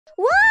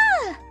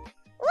Wah!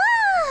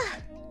 Wah!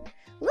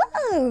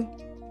 Whoa!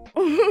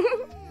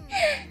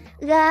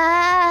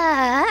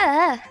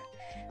 Ah!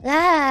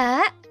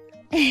 Ah!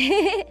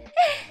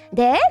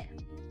 De?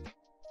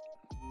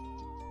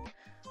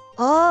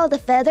 Oh, the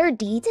feather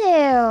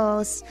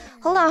details.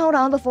 Hold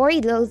on, before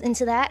you go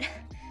into that.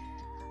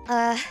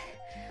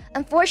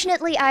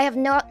 Unfortunately, I have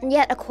not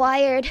yet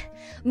acquired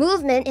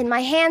movement in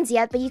my hands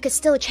yet, but you could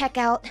still check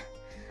out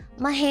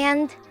my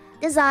hand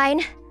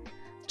design.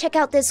 Check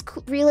out this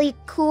really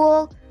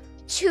cool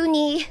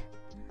chuni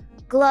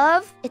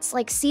glove. It's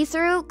like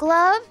see-through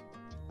glove.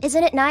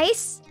 Isn't it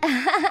nice?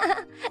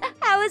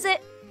 How is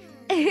it?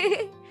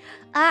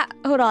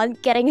 Hold on,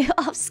 getting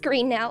off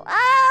screen now.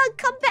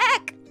 Come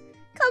back!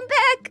 Come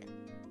back!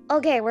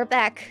 Okay, we're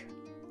back.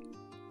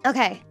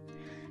 Okay.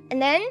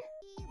 And then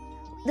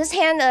this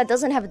hand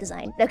doesn't have a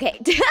design. Okay.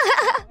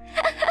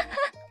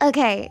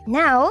 Okay,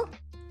 now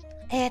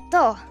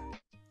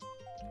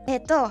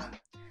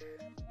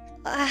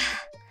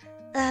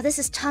this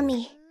is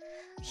tummy.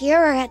 Here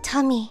we're at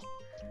tummy.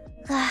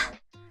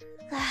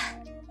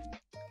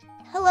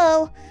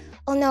 Hello.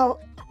 Oh no.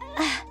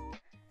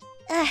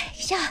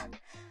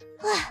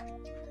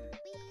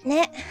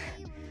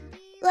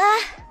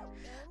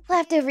 We'll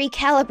have to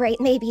recalibrate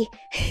maybe.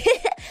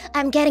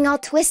 I'm getting all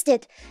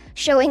twisted,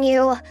 showing you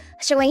all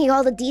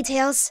the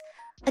details.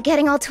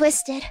 Getting all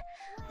twisted.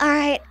 All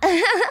right.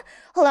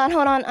 Hold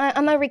on.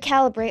 I'm gonna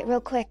recalibrate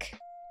real quick.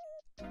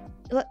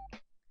 What?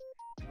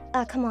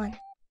 Come on.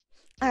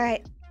 All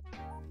right.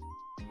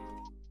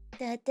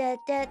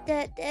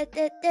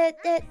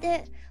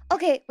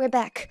 Okay, we're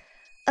back.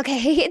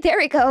 Okay, there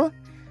we go.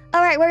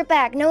 All right, we're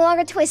back. No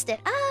longer twisted.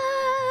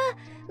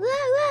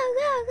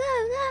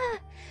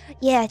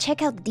 Yeah,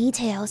 check out the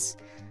details.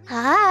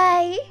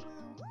 Hi.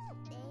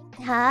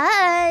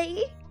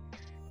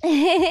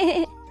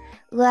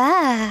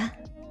 Wow.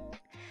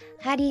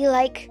 How do you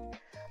like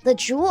the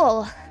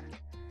jewel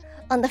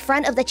on the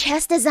front of the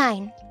chest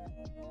design?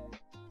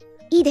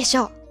 いいでし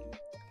ょ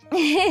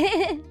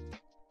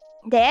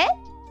で?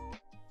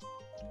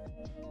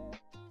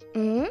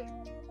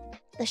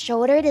 The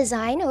shoulder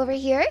design over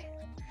here.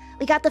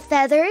 We got the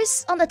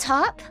feathers on the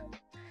top.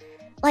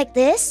 Like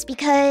this,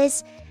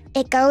 because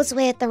it goes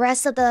with the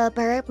rest of the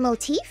bird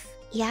motif.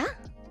 Yeah?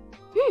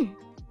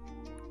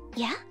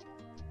 Yeah?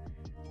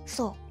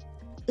 So,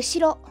 後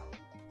ろ.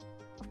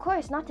 Of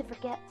course, not to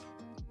forget.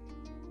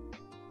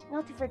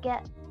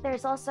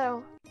 There's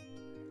also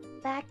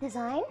back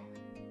design.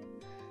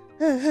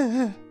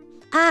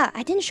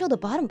 I didn't show the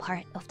bottom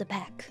part of the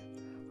back.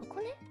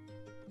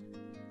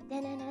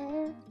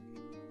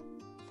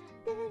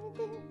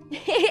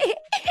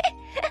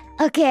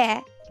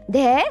 Okay.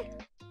 There.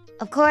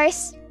 Of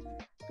course.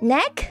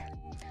 Neck.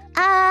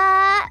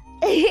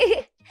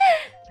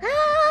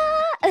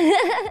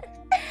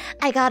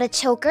 I got a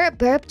choker,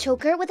 birb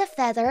choker with a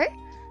feather.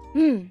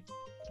 And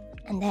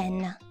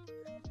then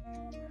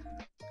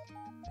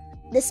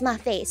this is my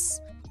face.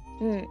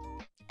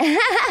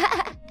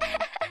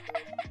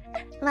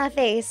 My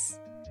face.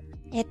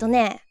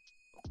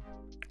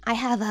 I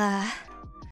have a